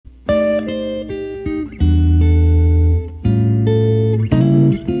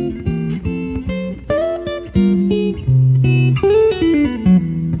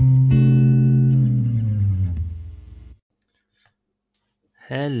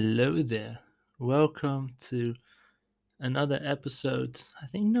Hello there. Welcome to another episode, I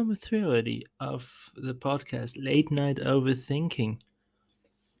think number 3 already, of the podcast Late Night Overthinking.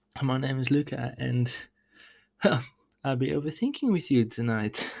 My name is Luca, and I'll be overthinking with you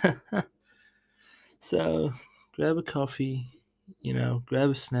tonight. So grab a coffee, grab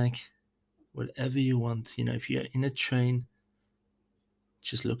a snack, whatever you want. If you're in a train,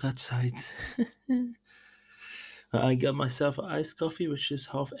 just look outside. I got myself an iced coffee, which is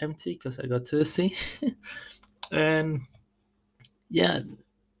half empty because I got thirsty. And yeah,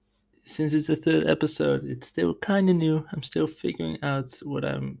 since it's the third episode, it's still kind of new. I'm still figuring out what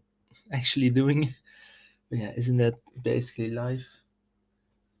I'm actually doing. But yeah, isn't that basically life?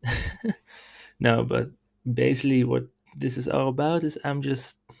 No, but basically, what this is all about is I'm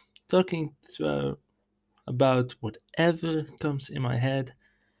just talking about whatever comes in my head.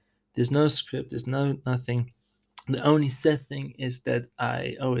 There's no script, there's nothing. The only sad thing is that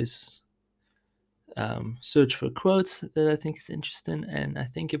I always search for quotes that I think is interesting, and I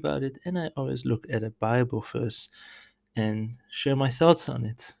think about it, and I always look at a Bible verse and share my thoughts on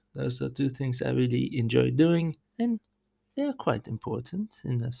it. Those are two things I really enjoy doing, and they are quite important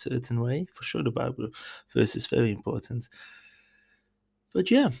in a certain way. For sure, the Bible verse is very important. But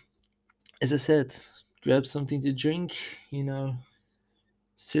yeah, as I said, grab something to drink, you know,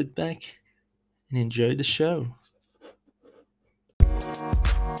 sit back and enjoy the show.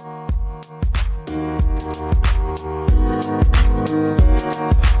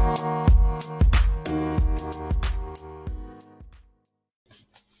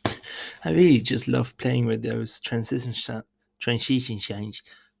 I really just love playing with those transition sounds.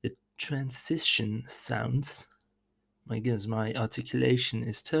 The transition sounds. My goodness, my articulation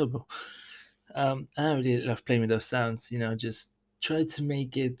is terrible. I really love playing with those sounds. Just try to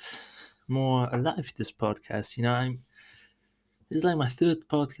make it more alive. This podcast. It's like my third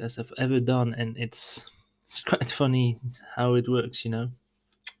podcast I've ever done, and it's quite funny how it works.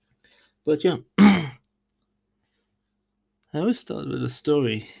 But yeah, I always start with a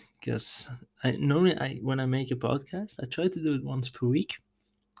story because I when I make a podcast, I try to do it once per week,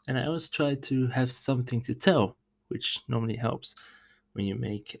 and I always try to have something to tell, which normally helps when you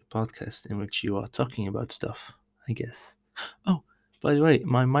make a podcast in which you are talking about stuff, I guess. Oh, by the way,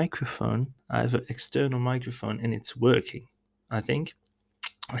 my microphone, I have an external microphone and it's working, I think.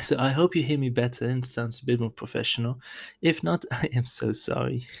 So I hope you hear me better and it sounds a bit more professional. If not, I am so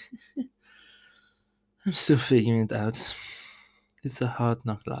sorry. I'm still figuring it out. It's a hard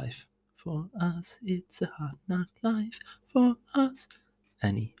knock life. For us, it's a hard knock life. For us.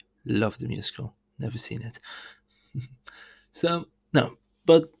 Annie, love the musical. Never seen it. So, no,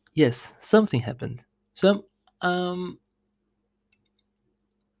 but yes, something happened. So, um,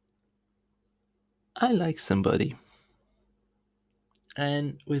 I like somebody.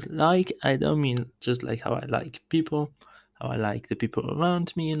 And with like, I don't mean just like how I like people, how I like the people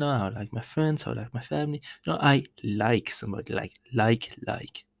around me, how I like my friends, how I like my family. No, I like somebody, like.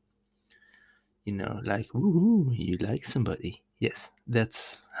 Like, woohoo, you like somebody. Yes,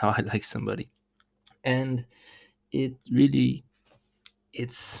 that's how I like somebody. And it really,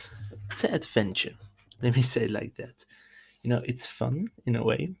 it's, it's an adventure. Let me say it like that. It's fun in a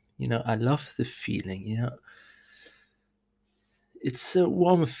way. I love the feeling. It's a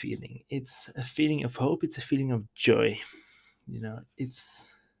warm feeling. It's a feeling of hope. It's a feeling of joy. It's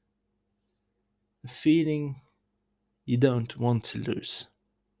a feeling you don't want to lose.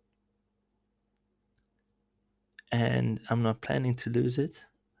 And I'm not planning to lose it.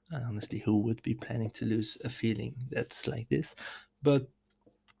 Honestly, who would be planning to lose a feeling that's like this? But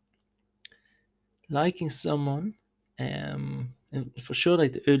liking someone, and for sure,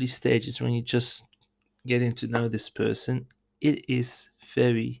 like the early stages when you just getting to know this person, it is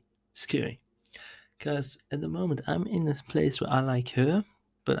very scary. Because at the moment, I'm in a place where I like her,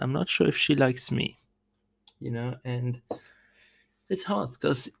 but I'm not sure if she likes me. And it's hard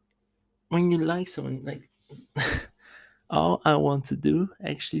because when you like someone, like all I want to do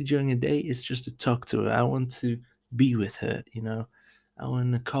actually during the day is just to talk to her. I want to be with her. I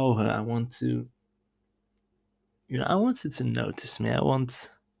want to call her. I want her to notice me. I want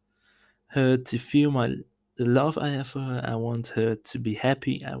her to feel the love I have for her. I want her to be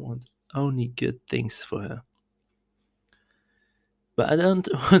happy. I want only good things for her. But I don't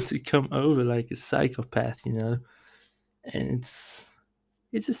want to come over like a psychopath. And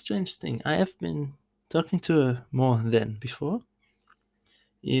it's a strange thing. I have been talking to her more than before,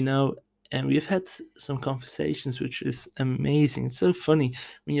 you know, and we've had some conversations, which is amazing. It's so funny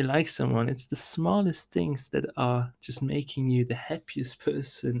when you like someone, it's the smallest things that are just making you the happiest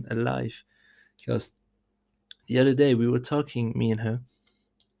person alive. Because the other day we were talking, me and her,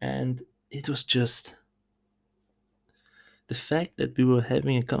 And it was just the fact that we were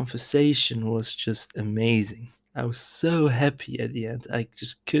having a conversation was just amazing. I was so happy at the end. I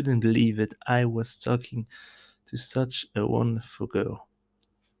just couldn't believe it. I was talking to such a wonderful girl.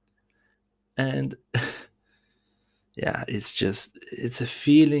 And yeah, it's a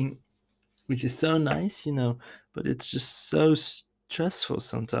feeling which is so nice, but it's just so stressful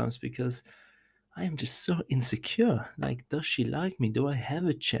sometimes because I am just so insecure. Like, does she like me? Do I have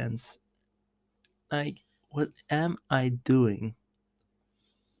a chance? Like, what am I doing?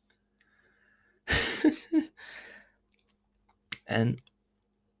 And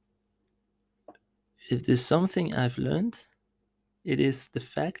if there's something I've learned, it is the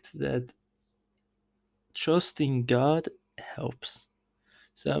fact that trusting God helps.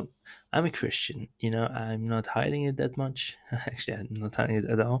 So I'm a Christian, I'm not hiding it that much. Actually, I'm not hiding it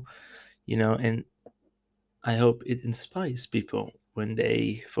at all, and I hope it inspires people when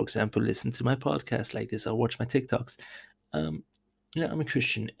they, for example, listen to my podcast like this or watch my TikToks. Um, I'm a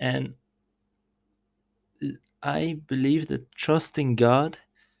Christian, and I believe that trusting God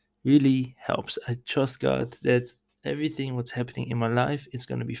really helps. I trust God that everything what's happening in my life is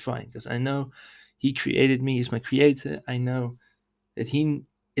going to be fine because I know He created me, He's my creator. I know that He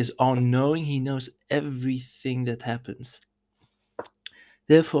is all knowing, He knows everything that happens.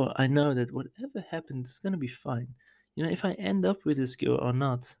 Therefore, I know that whatever happens is going to be fine. If I end up with this girl or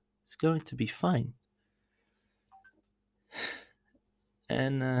not, it's going to be fine.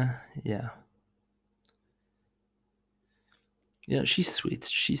 And yeah, she's sweet.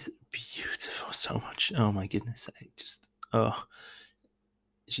 She's beautiful so much. Oh my goodness. Oh,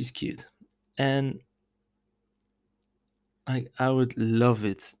 she's cute. And I would love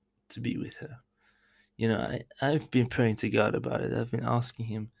it to be with her. I've been praying to God about it. I've been asking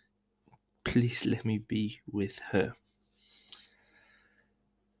Him, please let me be with her.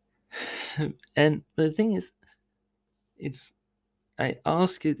 And the thing is, it's I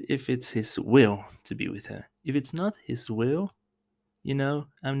ask it if it's His will to be with her. If it's not His will, I know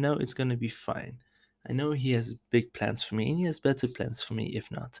it's gonna be fine. I know He has big plans for me, and He has better plans for me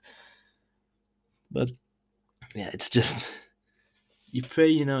if not. But yeah, it's just you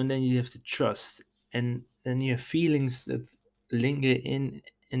pray, and then you have to trust, and then you have feelings that linger in,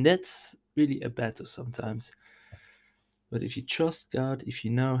 and that's really a battle sometimes. But if you trust God, if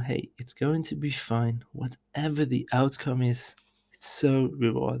you know, hey, it's going to be fine, whatever the outcome is, it's so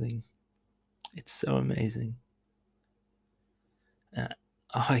rewarding. It's so amazing. Uh,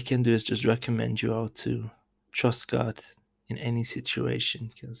 all I can do is just recommend you all to trust God in any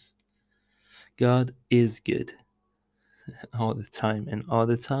situation because God is good all the time, and all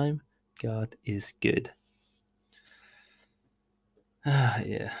the time, God is good.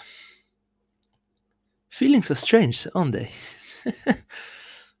 Yeah. Feelings are strange, aren't they?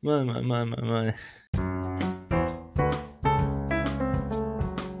 My.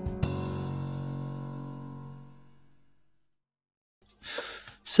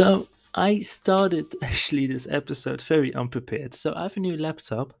 So I started actually this episode very unprepared. So I have a new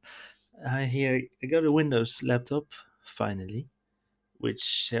laptop. I got a Windows laptop finally,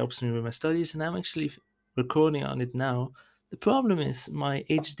 which helps me with my studies, and I'm actually recording on it now. The problem is my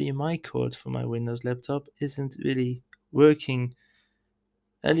HDMI cord for my Windows laptop isn't really working.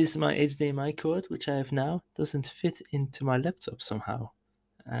 At least my HDMI cord, which I have now, doesn't fit into my laptop somehow.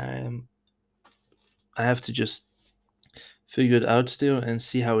 Um, I have to just figure it out still and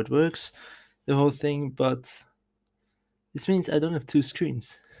see how it works, the whole thing. But this means I don't have two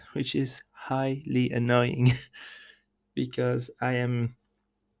screens, which is highly annoying because I am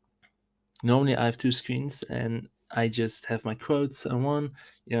normally I have two screens and I just have my quotes on one,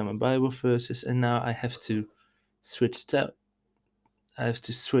 my Bible verses, and now I have to switch I have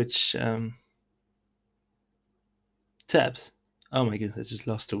to switch tabs. Oh my goodness, I just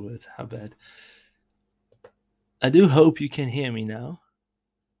lost a word. How bad. I do hope you can hear me now.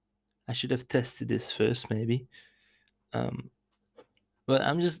 I should have tested this first, maybe. Um, but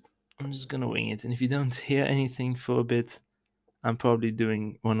I'm just gonna wing it. And if you don't hear anything for a bit, I'm probably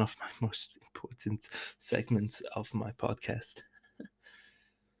doing one of my most important segments of my podcast.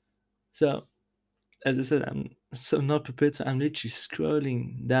 So, as I said, I'm so not prepared. So I'm literally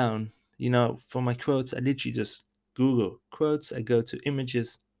scrolling down. For my quotes, I literally just Google quotes. I go to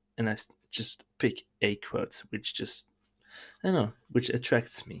images, and just pick a quote, which just I don't know, which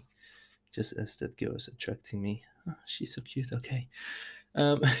attracts me, just as that girl is attracting me. Oh, she's so cute. Okay.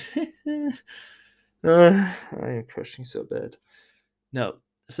 Um, I am crushing so bad. No,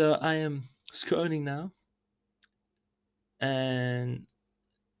 so I am scrolling now, and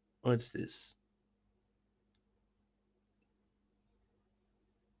what's this?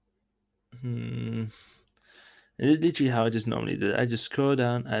 It's literally how I just normally do it. I just scroll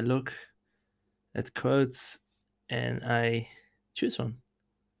down, I look at quotes, and I choose one.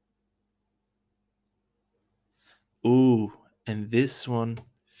 Ooh, and this one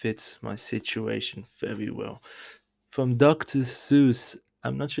fits my situation very well. From Dr. Seuss.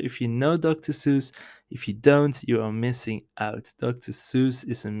 I'm not sure if you know Dr. Seuss. If you don't, you are missing out. Dr. Seuss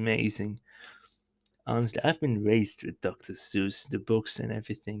is amazing. Honestly, I've been raised with Dr. Seuss, the books and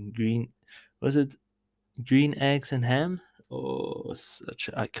everything. Was it Green Eggs and Ham? Oh, such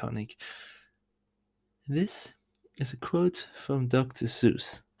iconic. This is a quote from Dr.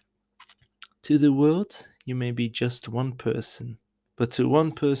 Seuss. To the world, you may be just one person, but to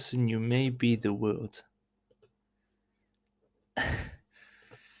one person, you may be the world.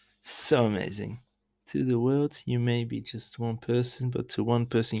 So amazing. To the world, you may be just one person, but to one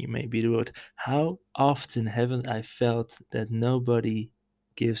person, you may be the world. How often haven't I felt that nobody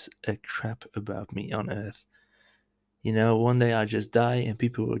gives a crap about me on earth? One day I'll just die and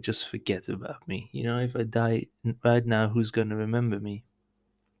people will just forget about me. If I die right now, who's going to remember me?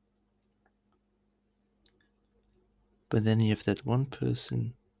 But then you have that one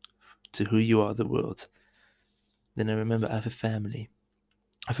person to who you are the world. Then I remember I have a family.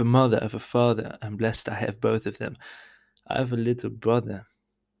 I have a mother, I have a father. I'm blessed I have both of them. I have a little brother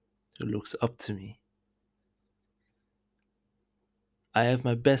who looks up to me. I have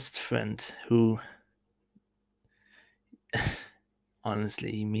my best friend who,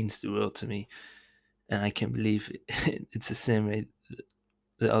 honestly, he means the world to me. And I can't believe it's the same way,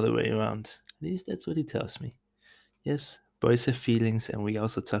 the other way around. At least that's what he tells me. Yes, boys have feelings, and we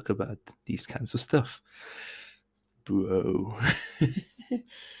also talk about these kinds of stuff. Bro.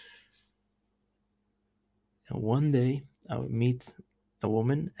 And one day I will meet a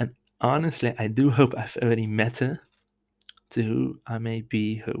woman, and honestly, I do hope I've already met her, to who I may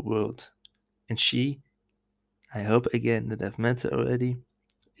be her world. And she, I hope again that I've met her already,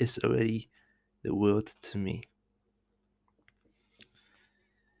 is already the world to me.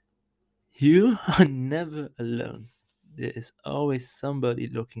 You are never alone. There is always somebody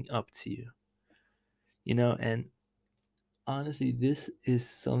looking up to you. And honestly, this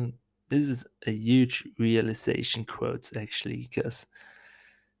is a huge realization quote actually, because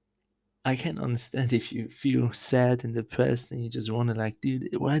I can understand if you feel sad and depressed and you just wonder, like, dude,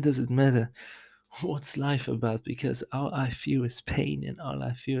 why does it matter? What's life about? Because all I feel is pain, and all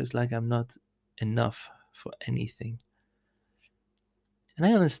I feel is like I'm not enough for anything. And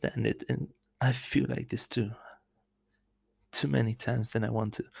I understand it, and I feel like this too many times than I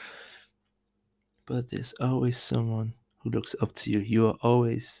want to. But there's always someone who looks up to you. You are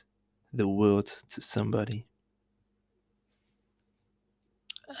always the world to somebody.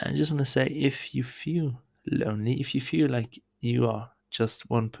 I just want to say, if you feel lonely, if you feel like you are just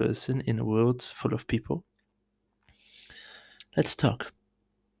one person in a world full of people, let's talk.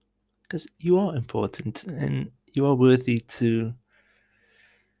 Because you are important and you are worthy to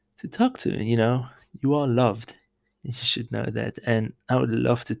talk to. You are loved. You should know that. And I would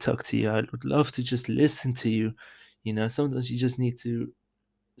love to talk to you. I would love to just listen to you. Sometimes you just need to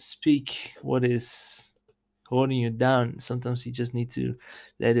speak what is holding you down. Sometimes you just need to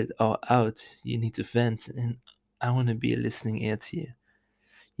let it all out. You need to vent. And I want to be a listening ear to you.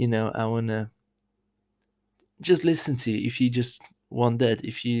 I want to just listen to you. If you just want that,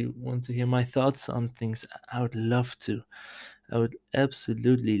 if you want to hear my thoughts on things, I would love to. I would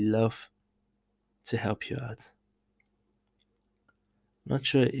absolutely love to help you out. Not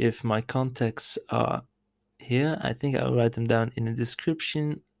sure if my contacts are here. I think I'll write them down in the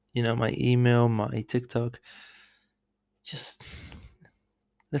description. My email, my TikTok. Just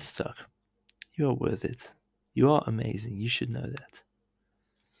let's talk. You are worth it. You are amazing. You should know that.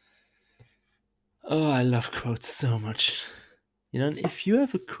 Oh, I love quotes so much. And if you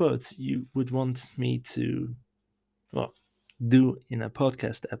have a quote you would want me to, well, do in a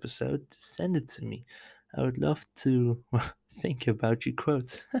podcast episode, send it to me. I would love to think about your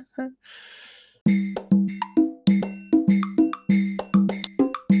quote.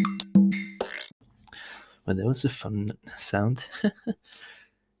 Well, that was a fun sound.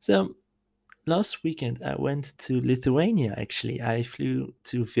 So, last weekend I went to Lithuania actually. I flew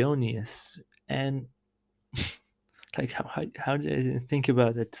to Vilnius, and like how did I think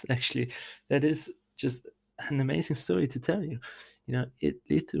about it actually? That is just an amazing story to tell you.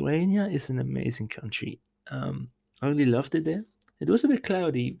 Lithuania is an amazing country. I really loved it there. It was a bit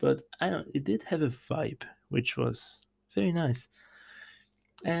cloudy, but I don't. It did have a vibe, which was very nice.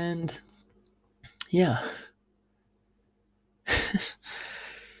 And yeah,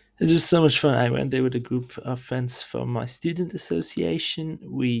 it was so much fun. I went there with a group of friends from my student association.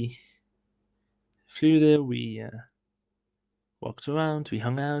 We Flew there, we walked around, we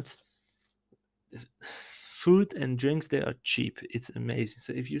hung out. Food and drinks there are cheap. It's amazing.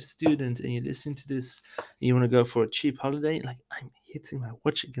 So if you're a student and you're listening to this, and you want to go for a cheap holiday, like I'm hitting my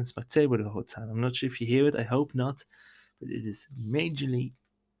watch against my table the whole time. I'm not sure if you hear it. I hope not, but it is majorly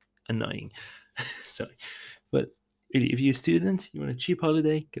annoying. Sorry, but really, if you're a student, you want a cheap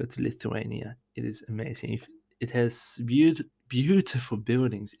holiday, go to Lithuania. It is amazing. It has beautiful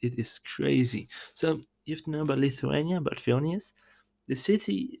buildings. It is crazy. So you have to know about Lithuania, about Vilnius. The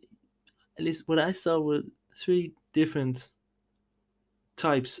city, at least what I saw, were three different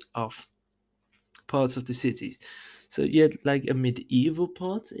types of parts of the city. So you had like a medieval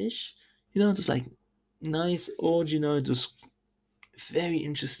part ish, just like nice old, it was very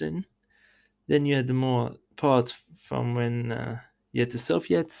interesting. Then you had the more part from when you had the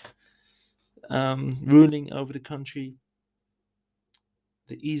Soviets ruling over the country,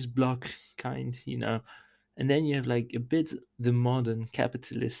 the East Bloc kind. And then you have like a bit the modern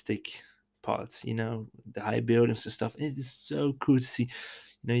capitalistic part, the high buildings and stuff. It is so cool to see.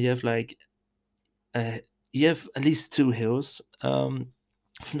 You have like uh, you have at least two hills. No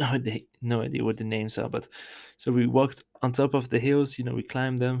idea what the names are, but so we walked on top of the hills. We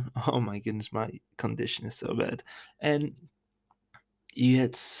climbed them. Oh my goodness, my condition is so bad, and you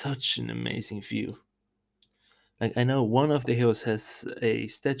had such an amazing view. Like I know one of the hills has a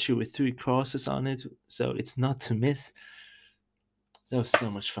statue with three crosses on it, so it's not to miss. That was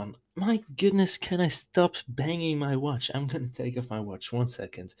so much fun. My goodness, can I stop banging my watch? I'm gonna take off my watch. 1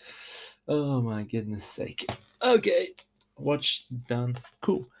 second. Oh my goodness sake. Okay, watch done.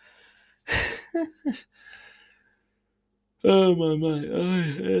 Cool. Oh my.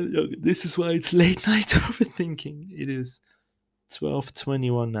 This is why it's late night overthinking. It is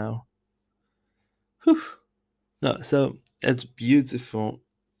 12:21 now. Whew. No, so that's beautiful.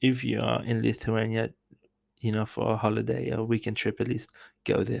 If you are in Lithuania, for a holiday or weekend trip at least,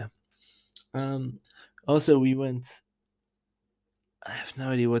 go there. Um, Also we went. I have no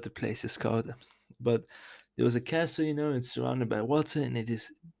idea what the place is called, but there was a castle. It's surrounded by water, and it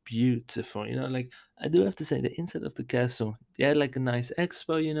is beautiful. Like I do have to say, the inside of the castle, they had like a nice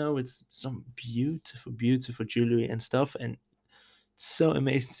expo. With some beautiful, beautiful jewelry and stuff, and so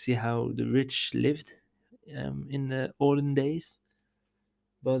amazing to see how the rich lived in the olden days.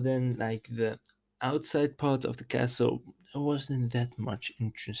 But then, like the outside part of the castle, there wasn't that much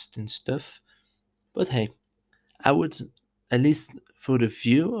interesting stuff. But hey, I would, at least for the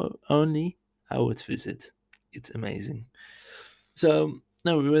view only, I would visit. It's amazing. So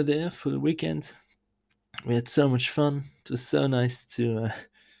now we were there for the weekend. We had so much fun. It was so nice to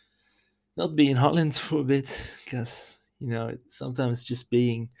not be in Holland for a bit, because sometimes just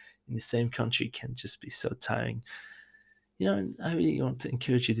being in the same country can just be so tiring. And I really want to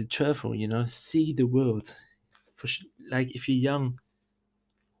encourage you to travel. See the world. Like if you're young,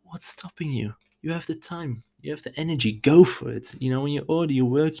 what's stopping you? You have the time, you have the energy, go for it. When you're older, you're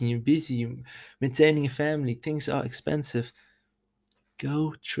working, you're busy, you're maintaining a family, things are expensive.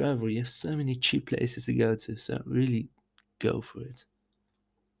 Go travel. You have so many cheap places to go to, so really go for it.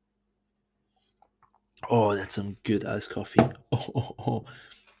 Oh, that's some good iced coffee. Oh.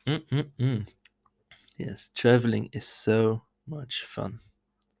 Mm-mm-mm. Yes, traveling is so much fun.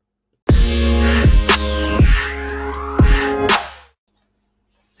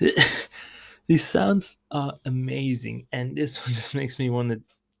 These sounds are amazing, and this one just makes me want to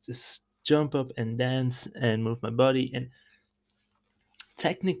just jump up and dance and move my body. And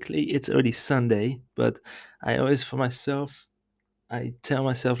technically, it's already Sunday, but I always, for myself, I tell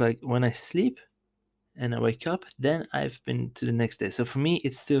myself like when I sleep and I wake up, then I've been to the next day. So for me,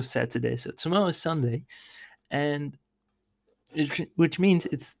 it's still Saturday. So tomorrow is Sunday, and which means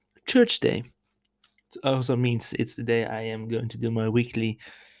it's church day. It also means it's the day I am going to do my weekly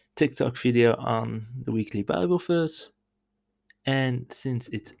TikTok video on the weekly Bible verse. And since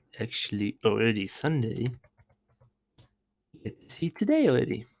it's actually already Sunday, it's see today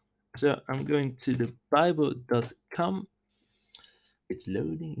already. So I'm going to the Bible.com. It's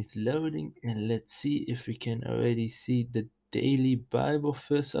loading, and let's see if we can already see the daily Bible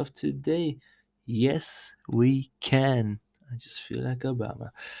verse of today. Yes, we can. I just feel like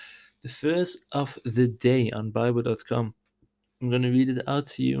Obama. The verse of the day on Bible.com. I'm going to read it out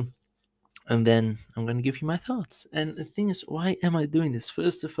to you, and then I'm going to give you my thoughts. And the thing is, why am I doing this?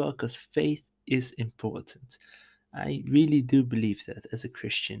 First of all, because faith is important. I really do believe that as a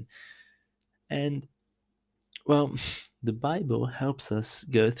Christian. And well, the Bible helps us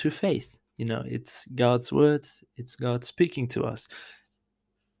go through faith. It's God's word, it's God speaking to us.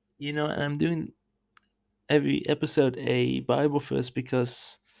 And I'm doing every episode a Bible verse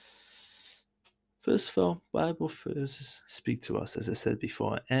because First of all, Bible verses speak to us, as I said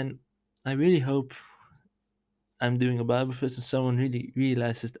before, and I really hope I'm doing a Bible verse and someone really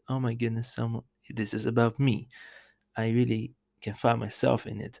realizes, oh my goodness, someone this is about me. I really can find myself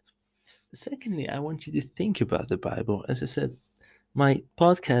in it. Secondly, I want you to think about the Bible. As I said, my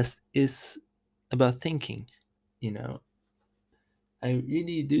podcast is about thinking. You know, I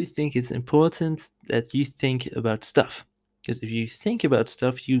really do think it's important that you think about stuff. Because if you think about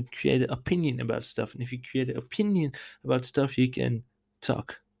stuff, you create an opinion about stuff. And if you create an opinion about stuff, you can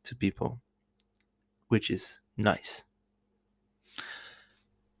talk to people, which is nice.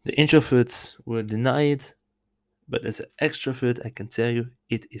 The introverts will deny it, but as an extrovert, I can tell you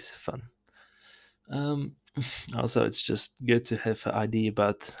it is fun. Um, Also, it's just good to have an idea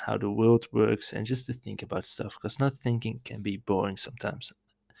about how the world works and just to think about stuff because not thinking can be boring sometimes.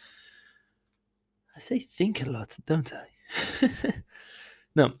 I say think a lot, don't I?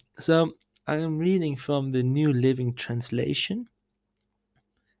 No, so I am reading from the New Living Translation.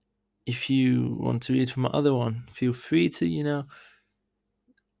 If you want to read from other one, feel free to.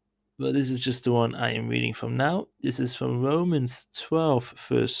 But this is just the one I am reading from now. This is from Romans 12,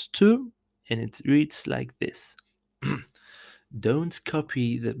 verse 2, and it reads like this. Don't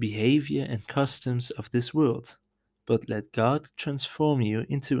copy the behavior and customs of this world, but let God transform you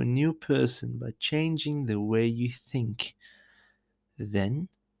into a new person by changing the way you think. Then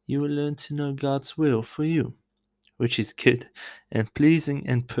you will learn to know God's will for you, which is good and pleasing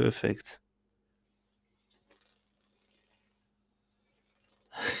and perfect.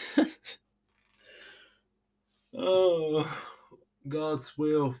 Oh, God's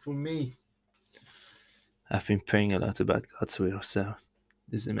will for me. I've been praying a lot about God's will, so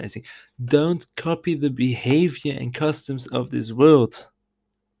this is amazing. Don't copy the behavior and customs of this world.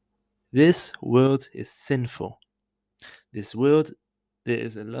 This world is sinful. This world, there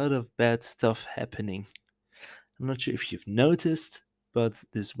is a lot of bad stuff happening. I'm not sure if you've noticed, but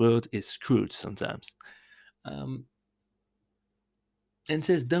this world is screwed sometimes. Um, and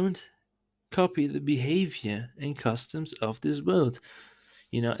says, don't copy the behavior and customs of this world.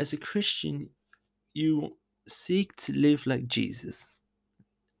 As a Christian, you seek to live like Jesus.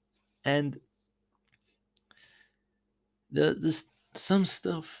 And there's some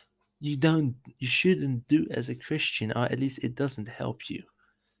stuff you shouldn't do as a Christian, or at least it doesn't help you.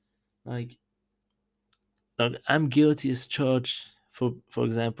 Like, I'm guilty as charged for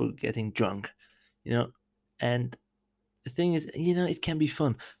example, getting drunk, you know, and the thing is, it can be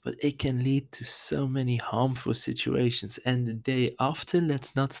fun, but it can lead to so many harmful situations. And the day after,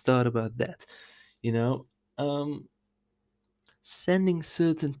 let's not start about that. You know, um, Sending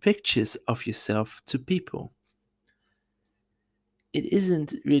certain pictures of yourself to people. It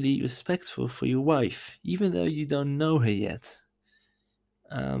isn't really respectful for your wife, even though you don't know her yet.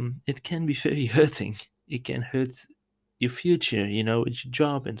 It can be very hurting. It can hurt your future, with your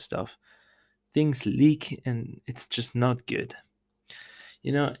job and stuff. Things leak and it's just not good.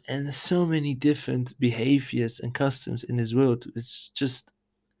 And there's so many different behaviors and customs in this world.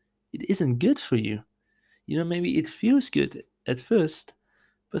 It isn't good for you. Maybe it feels good at first,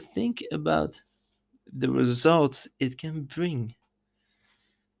 but think about the results it can bring.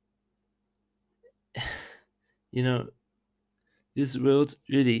 you know, this world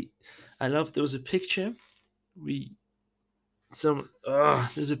really, I love, there was a picture, we,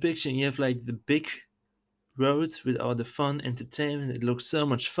 there's a picture and you have like the big roads with all the fun entertainment. It looks so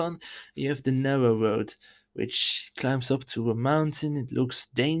much fun. You have the narrow road, which climbs up to a mountain. It looks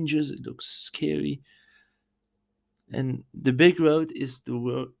dangerous. It looks scary. And the big road is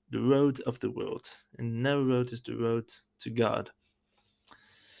the road of the world, and the narrow road is the road to God.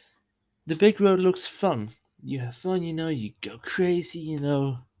 The big road looks fun. You have fun, you go crazy,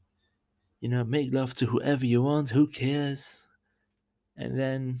 make love to whoever you want. Who cares? And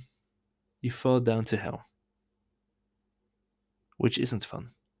then you fall down to hell, which isn't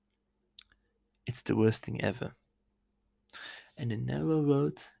fun. It's the worst thing ever. And the narrow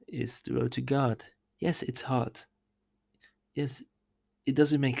road is the road to God. Yes, it's hard. Yes, it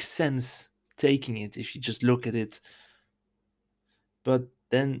doesn't make sense taking it if you just look at it. But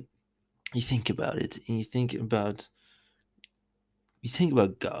then you think about it and you think about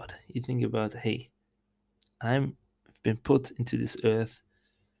God. You think about, hey, I've been put into this earth,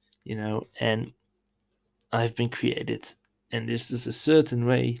 and I've been created, and this is a certain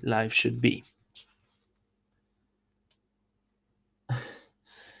way life should be.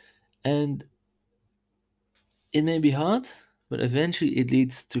 And it may be hard, but eventually it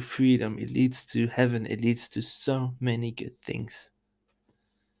leads to freedom, it leads to heaven, it leads to so many good things.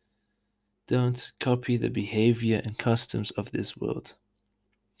 Don't copy the behavior and customs of this world.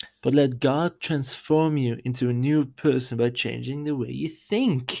 but let God transform you into a new person by changing the way you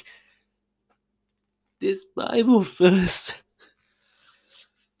think. This Bible verse.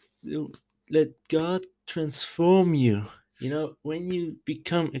 Let God transform you. When you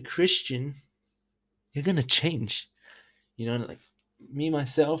become a Christian, you're gonna change. Like me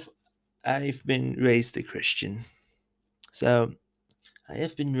myself, I've been raised a Christian. So I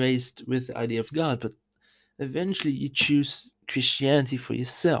have been raised with the idea of God, but eventually you choose Christianity for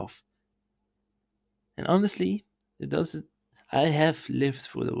yourself. And honestly, it doesn't. I have lived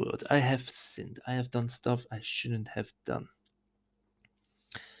for the world. I have sinned. I have done stuff I shouldn't have done.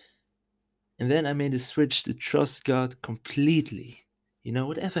 And then I made a switch to trust God completely.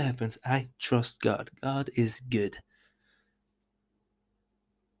 Whatever happens, I trust God. God is good.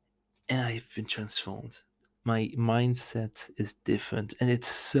 And I've been transformed. My mindset is different. And it's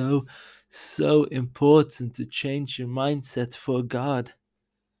so, so important to change your mindset for God.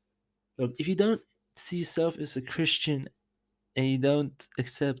 Look, if you don't see yourself as a Christian and you don't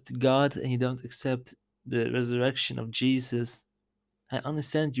accept God and you don't accept the resurrection of Jesus, I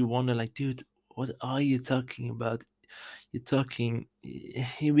understand you wonder, like, dude, what are you talking about? You're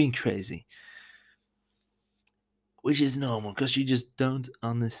being crazy, which is normal because you just don't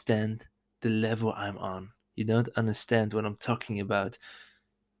understand the level I'm on. You don't understand what I'm talking about.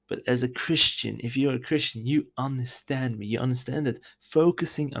 But as a Christian, if you're a Christian, you understand me. You understand that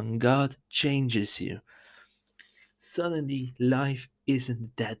focusing on God changes you. Suddenly, life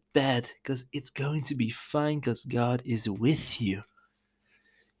isn't that bad because it's going to be fine because God is with you.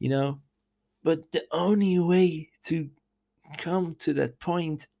 You know? But the only way to come to that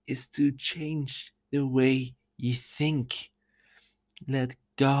point is to change the way you think. Let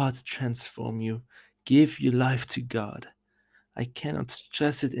God transform you. Give your life to God. I cannot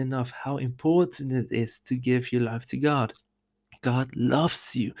stress it enough how important it is to give your life to God. God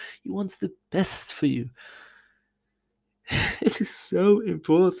loves you. He wants the best for you. It is so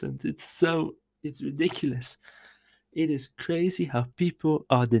important. It's ridiculous. It is crazy how people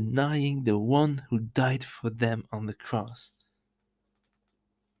are denying the one who died for them on the cross.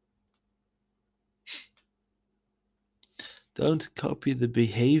 Don't copy the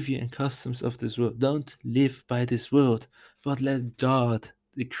behavior and customs of this world. Don't live by this world, but let God,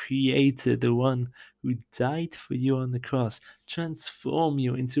 the Creator, the one who died for you on the cross, transform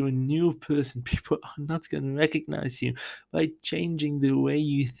you into a new person. People are not going to recognize you by changing the way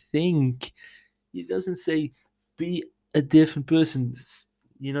you think. He doesn't say be a different person,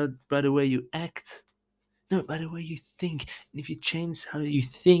 by the way you act. No, by the way you think. And if you change how you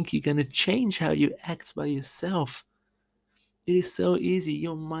think, you're going to change how you act by yourself. It is so easy.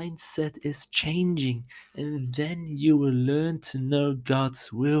 Your mindset is changing, and then you will learn to know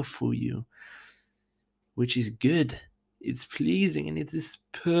God's will for you, which is good. It's pleasing and it is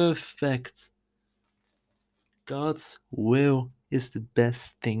perfect. God's will is the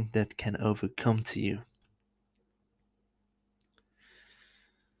best thing that can overcome to you.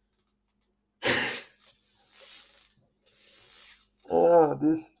 Oh,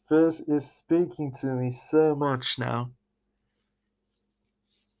 this verse is speaking to me so much now.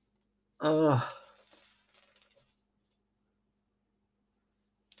 Oh,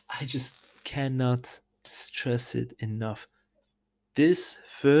 I just cannot stress it enough. This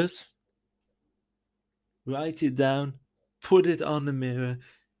verse, write it down, put it on the mirror,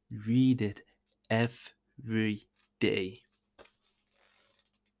 read it every day.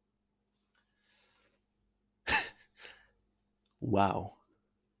 Wow.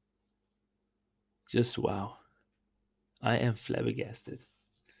 Just wow. I am flabbergasted.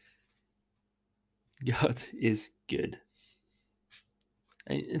 God is good.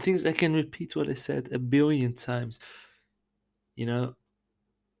 And things I can repeat what I said a billion times, you know.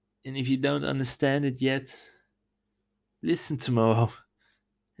 And if you don't understand it yet, listen tomorrow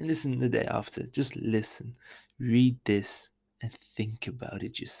and listen the day after. Just listen, read this, and think about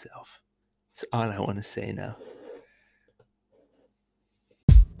it yourself. That's all I want to say now.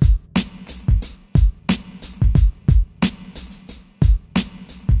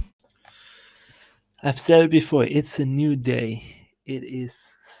 I've said it before, it's a new day. It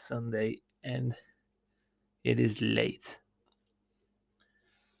is Sunday and it is late.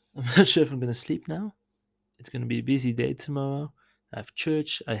 I'm not sure if I'm going to sleep now. It's going to be a busy day tomorrow. I have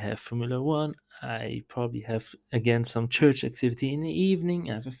church, I have Formula One, I probably have again some church activity in the evening.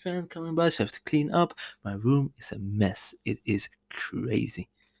 I have a friend coming by, so I have to clean up. My room is a mess. It is crazy.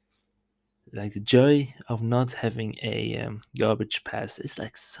 Like the joy of not having a garbage pass is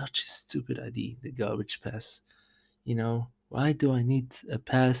like such a stupid idea. The garbage pass. Why do I need a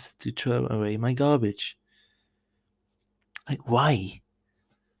pass to throw away my garbage? Like, why?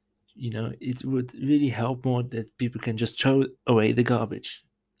 it would really help more that people can just throw away the garbage.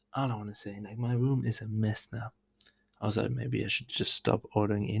 All I want to say, like, my room is a mess now. Also, maybe I should just stop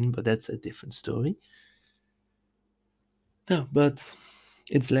ordering in, but that's a different story. No, but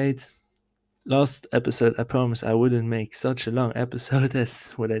it's late. Last episode, I promised I wouldn't make such a long episode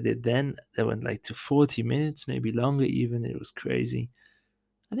as what I did then. That went like to 40 minutes, maybe longer even. It was crazy.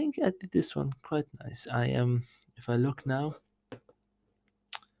 I think I did this one quite nice. I am, if I look now,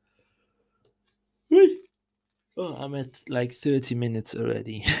 oh, I'm at like 30 minutes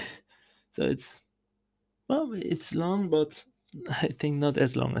already. So it's long, but I think not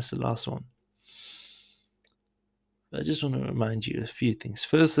as long as the last one. I just want to remind you a few things.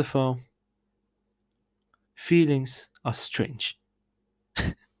 First of all, feelings are strange.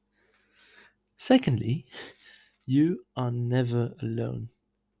 Secondly, you are never alone.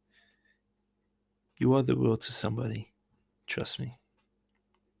 You are the world to somebody. Trust me.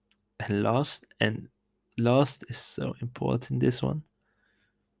 And last is so important, this one.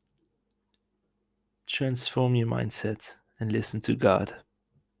 Transform your mindset and listen to God.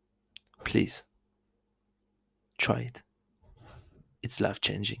 Please. Try it. It's life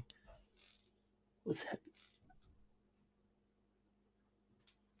changing. What's happening?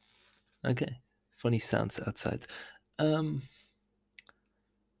 Okay. Funny sounds outside. Um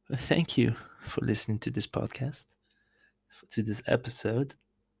Thank you for listening to this podcast, to this episode.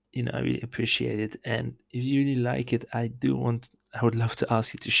 I really appreciate it. And if you really like it, I would love to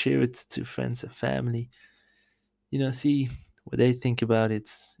ask you to share it to friends and family. See what they think about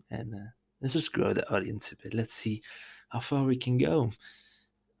it, and let's just grow the audience a bit. Let's see how far we can go.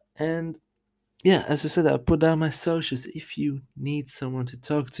 And yeah, as I said, I'll put down my socials. If you need someone to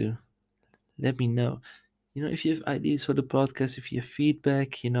talk to, let me know. If you have ideas for the podcast, if you have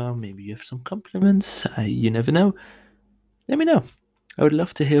feedback, maybe you have some compliments, you never know. Let me know. I would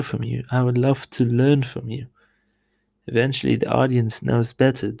love to hear from you. I would love to learn from you. Eventually, the audience knows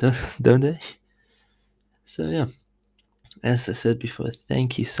better, don't they? So, yeah, as I said before,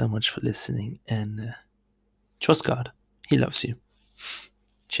 thank you so much for listening, and trust God. He loves you.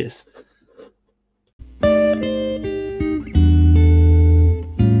 Cheers.